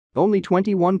Only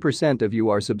 21% of you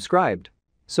are subscribed.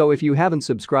 So if you haven't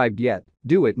subscribed yet,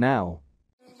 do it now.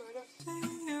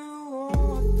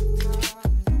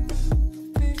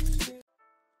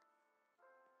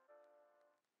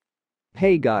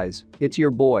 Hey guys, it's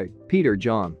your boy, Peter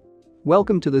John.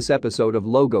 Welcome to this episode of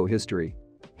Logo History.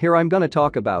 Here I'm gonna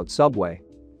talk about Subway.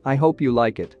 I hope you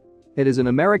like it. It is an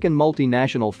American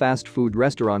multinational fast food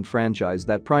restaurant franchise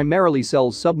that primarily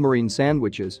sells submarine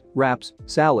sandwiches, wraps,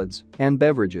 salads, and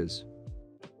beverages.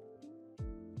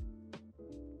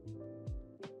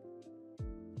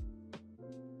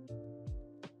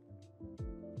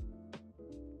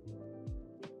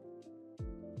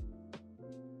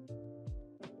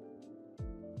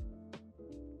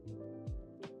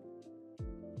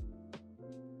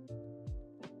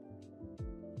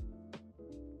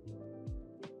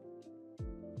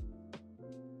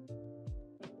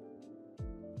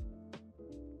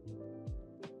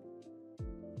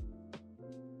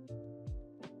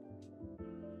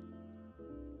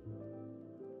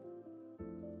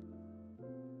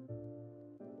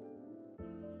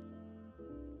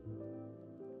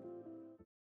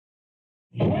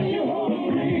 When you're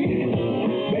hungry,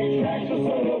 big tracks are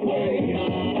Subway.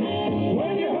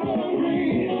 When you're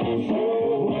hungry,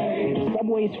 Subway.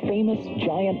 Subway's famous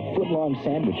giant foot-long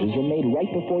sandwiches are made right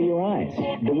before your eyes,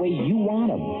 the way you want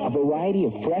them. A variety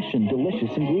of fresh and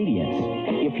delicious ingredients.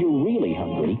 If you're really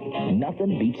hungry,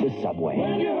 nothing beats a Subway.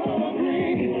 When you're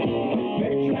hungry,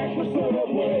 big tracks are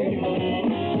Subway.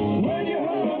 When you're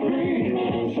hungry,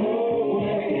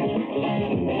 Subway.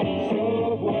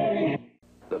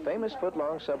 The famous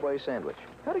foot-long Subway sandwich.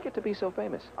 How'd it get to be so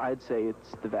famous? I'd say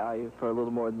it's the value. For a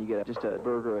little more than you get at just a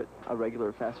burger at a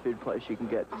regular fast food place, you can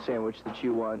get a sandwich that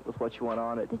you want with what you want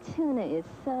on it. The tuna is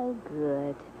so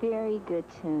good. Very good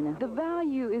tuna. The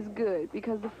value is good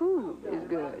because the food is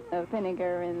good. The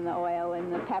vinegar and the oil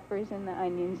and the peppers and the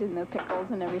onions and the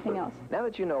pickles and everything else. Now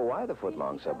that you know why the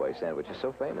foot-long Subway sandwich is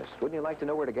so famous, wouldn't you like to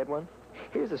know where to get one?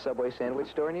 Here's a Subway sandwich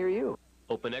store near you.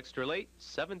 Open extra late,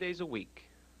 7 days a week.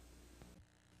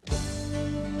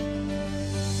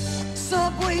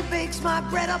 Subway bakes my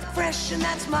bread up fresh, and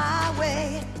that's my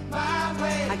way. My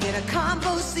way. I get a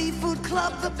combo seafood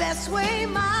club the best way,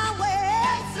 my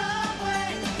way.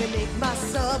 Subway. They make my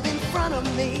sub in front of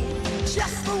me,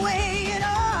 just the way it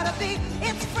ought to be.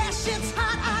 It's fresh, it's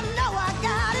hot, I know I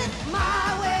got it.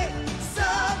 My way,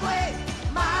 Subway,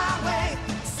 my way,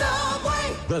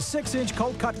 Subway. The 6-inch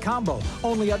cold cut combo,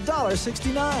 only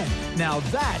 $1.69. Now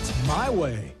that's my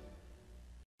way.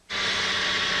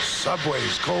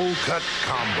 Subway's Cold Cut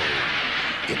Combo.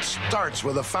 It starts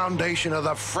with a foundation of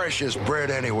the freshest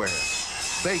bread anywhere.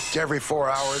 Baked every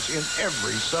 4 hours in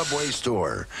every Subway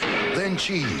store. Then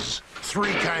cheese,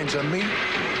 3 kinds of meat,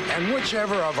 and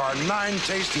whichever of our 9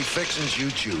 tasty fixins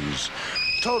you choose.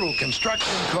 Total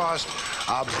construction cost,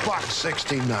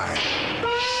 $1.69.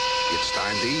 It's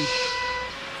time to eat.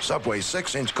 Subway's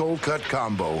 6-inch Cold Cut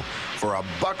Combo. For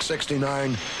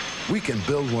 $1.69, we can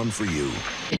build one for you.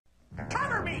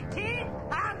 Cover me, kid!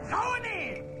 I'm going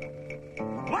in!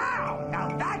 Wow, now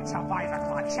that's a 5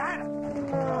 o'clock shadow.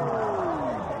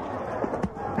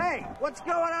 Hey, what's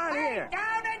going on here?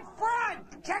 Down in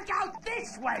front! Check out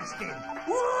this Weston!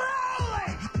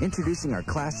 Rolling! Introducing our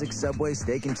classic Subway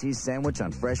steak and cheese sandwich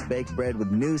on fresh baked bread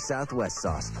with new Southwest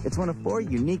sauce. It's one of 4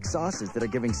 unique sauces that are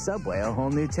giving Subway a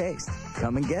whole new taste.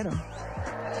 Come and get them.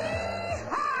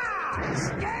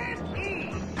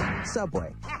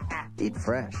 Subway. Eat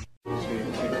fresh.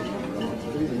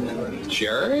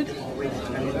 Jared?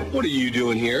 What are you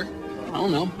doing here? I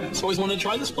don't know. Just always wanted to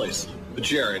try this place. But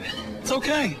Jared, it's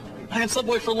okay. I had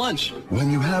Subway for lunch. When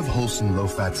you have wholesome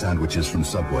low-fat sandwiches from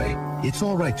Subway, it's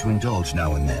all right to indulge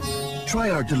now and then.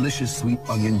 Try our delicious sweet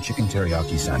onion chicken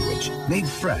teriyaki sandwich, made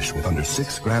fresh with under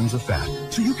 6 grams of fat,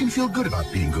 so you can feel good about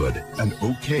being good and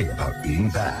okay about being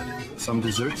bad. Some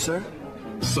dessert, sir?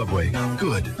 Subway,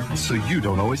 good, so you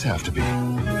don't always have to be.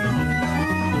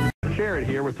 Jared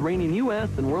here with reigning U.S.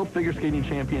 and World Figure Skating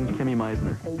Champion Kimmy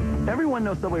Meisner. Everyone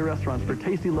knows Subway restaurants for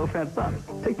tasty low-fat subs.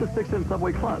 Take the 6-inch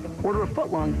Subway Club. Order a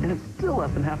foot-long, and it's still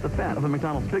less than half the fat of a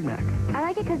McDonald's Big Mac. I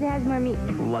like it because it has more meat.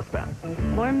 Less fat.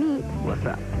 More meat. Less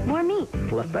fat. More meat.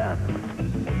 Less fat.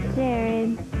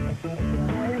 Jared.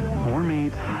 More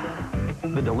meat.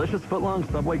 The delicious foot-long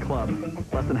Subway Club.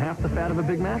 Less than half the fat of a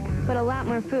Big Mac. But a lot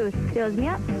more food. Fills me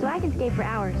up so I can skate for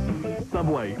hours.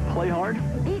 Subway. Play hard.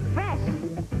 Eat fresh.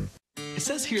 It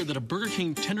says here that a Burger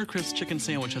King Tender Crisp chicken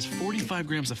sandwich has 45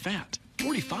 grams of fat.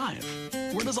 45?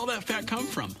 Where does all that fat come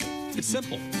from? It's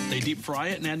simple. They deep fry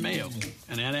it and add mayo,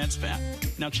 and that adds fat.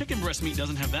 Now, chicken breast meat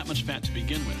doesn't have that much fat to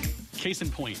begin with. Case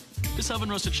in point, this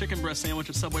oven-roasted chicken breast sandwich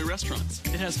at Subway restaurants.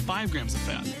 It has 5 grams of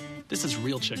fat. This is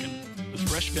real chicken with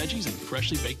fresh veggies and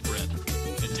freshly baked bread.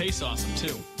 It tastes awesome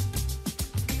too.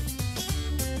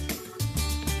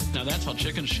 Now that's how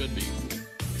chicken should be.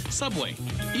 Subway,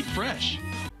 eat fresh.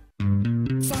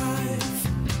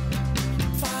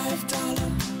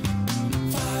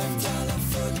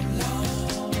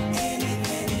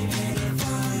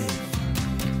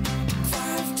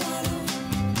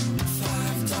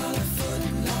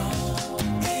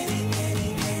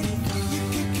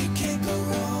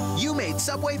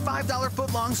 Subway $5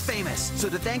 footlongs famous. So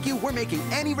to thank you, we're making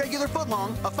any regular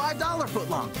footlong a $5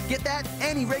 footlong. Get that?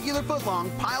 Any regular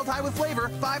footlong, piled high with flavor,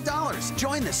 $5.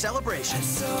 Join the celebration.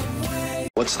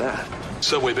 What's that?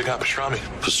 Subway Big Hot Pastrami.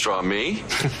 Pastrami?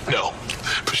 No,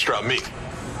 pastrami.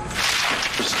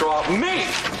 Pastrami!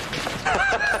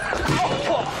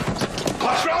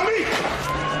 Pastrami!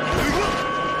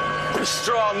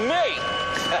 Pastrami!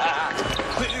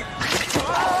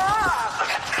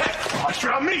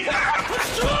 Pastrami!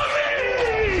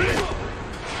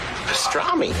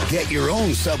 Pastrami! Get your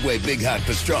own Subway Big Hot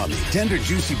Pastrami. Tender,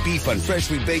 juicy beef on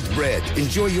freshly baked bread.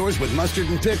 Enjoy yours with mustard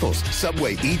and pickles.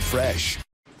 Subway, eat fresh.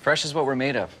 Fresh is what we're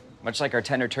made of. Much like our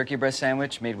tender turkey breast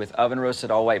sandwich made with oven-roasted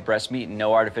all-white breast meat and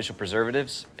no artificial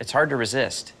preservatives, it's hard to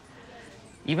resist.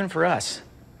 Even for us.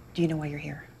 Do you know why you're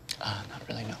here? Not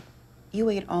really, no. You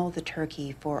ate all the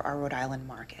turkey for our Rhode Island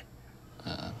market.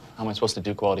 How am I supposed to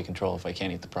do quality control if I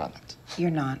can't eat the product?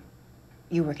 You're not.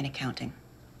 You work in accounting.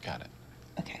 Got it.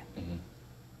 Okay.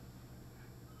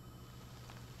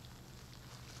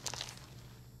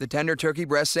 The tender turkey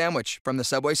breast sandwich from the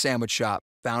Subway Sandwich Shop.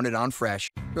 Founded on fresh.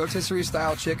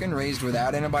 Rotisserie-style chicken raised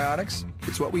without antibiotics.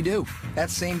 It's what we do. That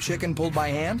same chicken pulled by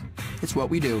hand. It's what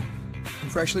we do.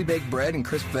 Freshly baked bread and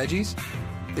crisp veggies.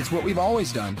 It's what we've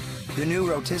always done. The new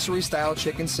rotisserie-style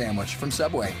chicken sandwich from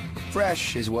Subway.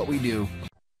 Fresh is what we do.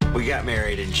 We got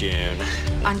married in June.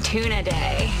 On Tuna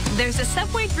Day. There's a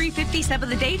Subway 350 sub of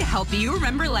the day to help you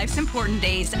remember life's important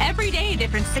days. Every day, a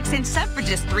different 6-inch sub for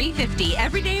just $3.50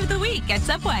 every day of the week at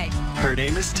Subway. Her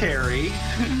name is Terry.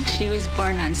 She was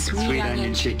born on Sweet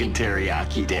Onion Chicken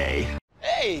Teriyaki Day.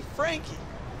 Hey, Frankie,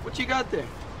 what you got there?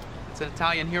 It's an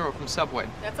Italian hero from Subway.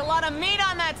 That's a lot of meat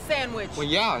on that sandwich. Well,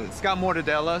 yeah, it's got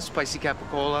mortadella, spicy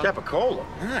capicola. Capicola?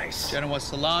 Nice. Genoa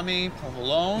salami,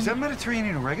 provolone. Is that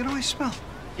Mediterranean oregano I smell?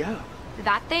 Yeah.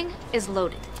 That thing is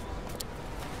loaded.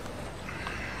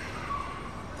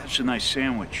 That's a nice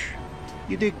sandwich.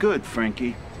 You did good,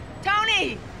 Frankie.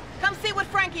 Tony, come see what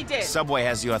Frankie did. Subway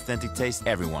has the authentic taste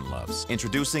everyone loves.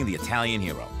 Introducing the Italian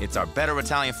Hero. It's our better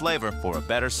Italian flavor for a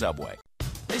better Subway.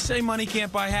 They say money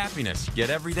can't buy happiness, yet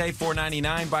every day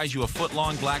 $4.99 buys you a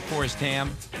foot-long Black Forest ham,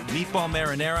 meatball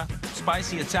marinara,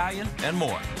 spicy Italian, and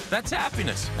more. That's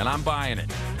happiness, and I'm buying it.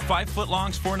 5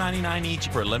 footlongs, $4.99 each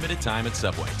for a limited time at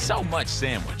Subway. So much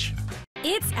sandwich.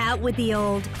 It's out with the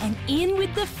old and in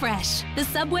with the fresh. The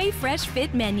Subway Fresh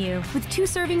Fit Menu. With 2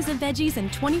 servings of veggies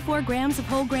and 24 grams of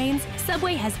whole grains,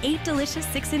 Subway has 8 delicious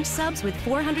 6-inch subs with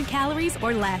 400 calories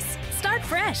or less. Start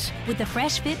fresh with the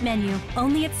Fresh Fit Menu,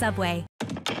 only at Subway.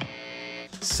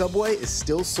 Subway is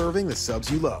still serving the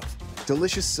subs you love.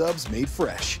 Delicious subs made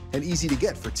fresh and easy to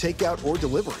get for takeout or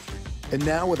delivery. And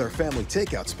now with our family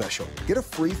takeout special, get a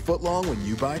free footlong when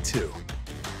you buy 2.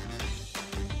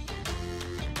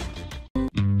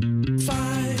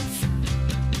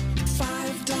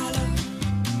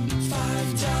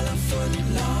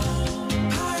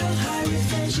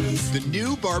 The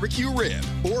new barbecue rib,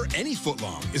 or any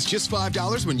footlong, is just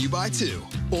 $5 when you buy 2.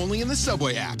 Only in the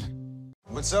Subway app.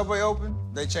 When Subway opened,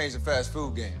 they changed the fast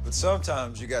food game. But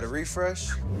sometimes you gotta refresh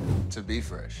to be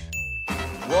fresh.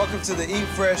 Welcome to the Eat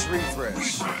Fresh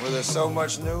Refresh, where there's so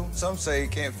much new, some say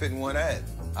it can't fit in one ad.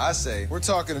 I say, we're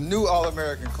talking a new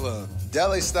All-American Club,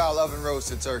 deli-style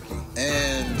oven-roasted turkey,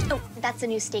 and... Oh, that's the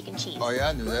new steak and cheese. Oh, yeah,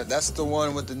 I knew that. That's the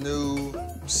one with the new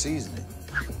seasoning.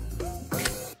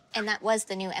 And that was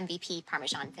the new MVP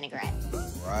Parmesan vinaigrette.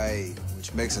 Right,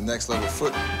 which makes the next level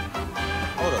foot.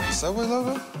 Hold up, the Subway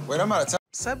logo? Wait, I'm out of time.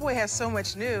 Subway has so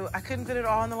much new, I couldn't fit it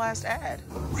all in the last ad.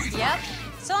 Yep,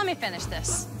 so let me finish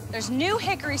this. There's new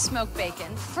hickory smoked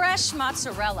bacon, fresh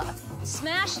mozzarella,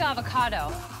 smashed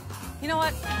avocado. You know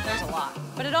what? There's a lot,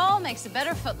 but it all makes a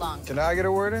better footlong. Can I get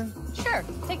a word in? Sure,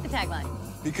 take the tagline.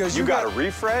 Because you got to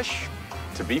refresh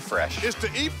to be fresh. It's the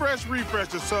Eat Fresh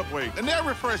Refresh at Subway, and they're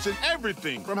refreshing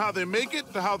everything from how they make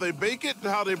it to how they bake it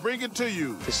to how they bring it to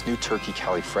you. This new turkey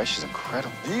Cali Fresh is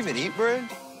incredible. Do you even eat bread?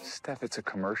 Steph, it's a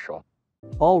commercial.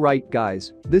 Alright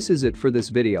guys, this is it for this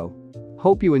video.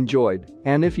 Hope you enjoyed,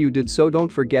 and if you did so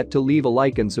don't forget to leave a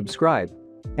like and subscribe.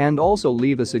 And also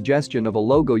leave a suggestion of a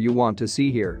logo you want to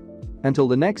see here. Until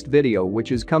the next video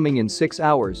which is coming in 6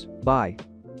 hours, bye.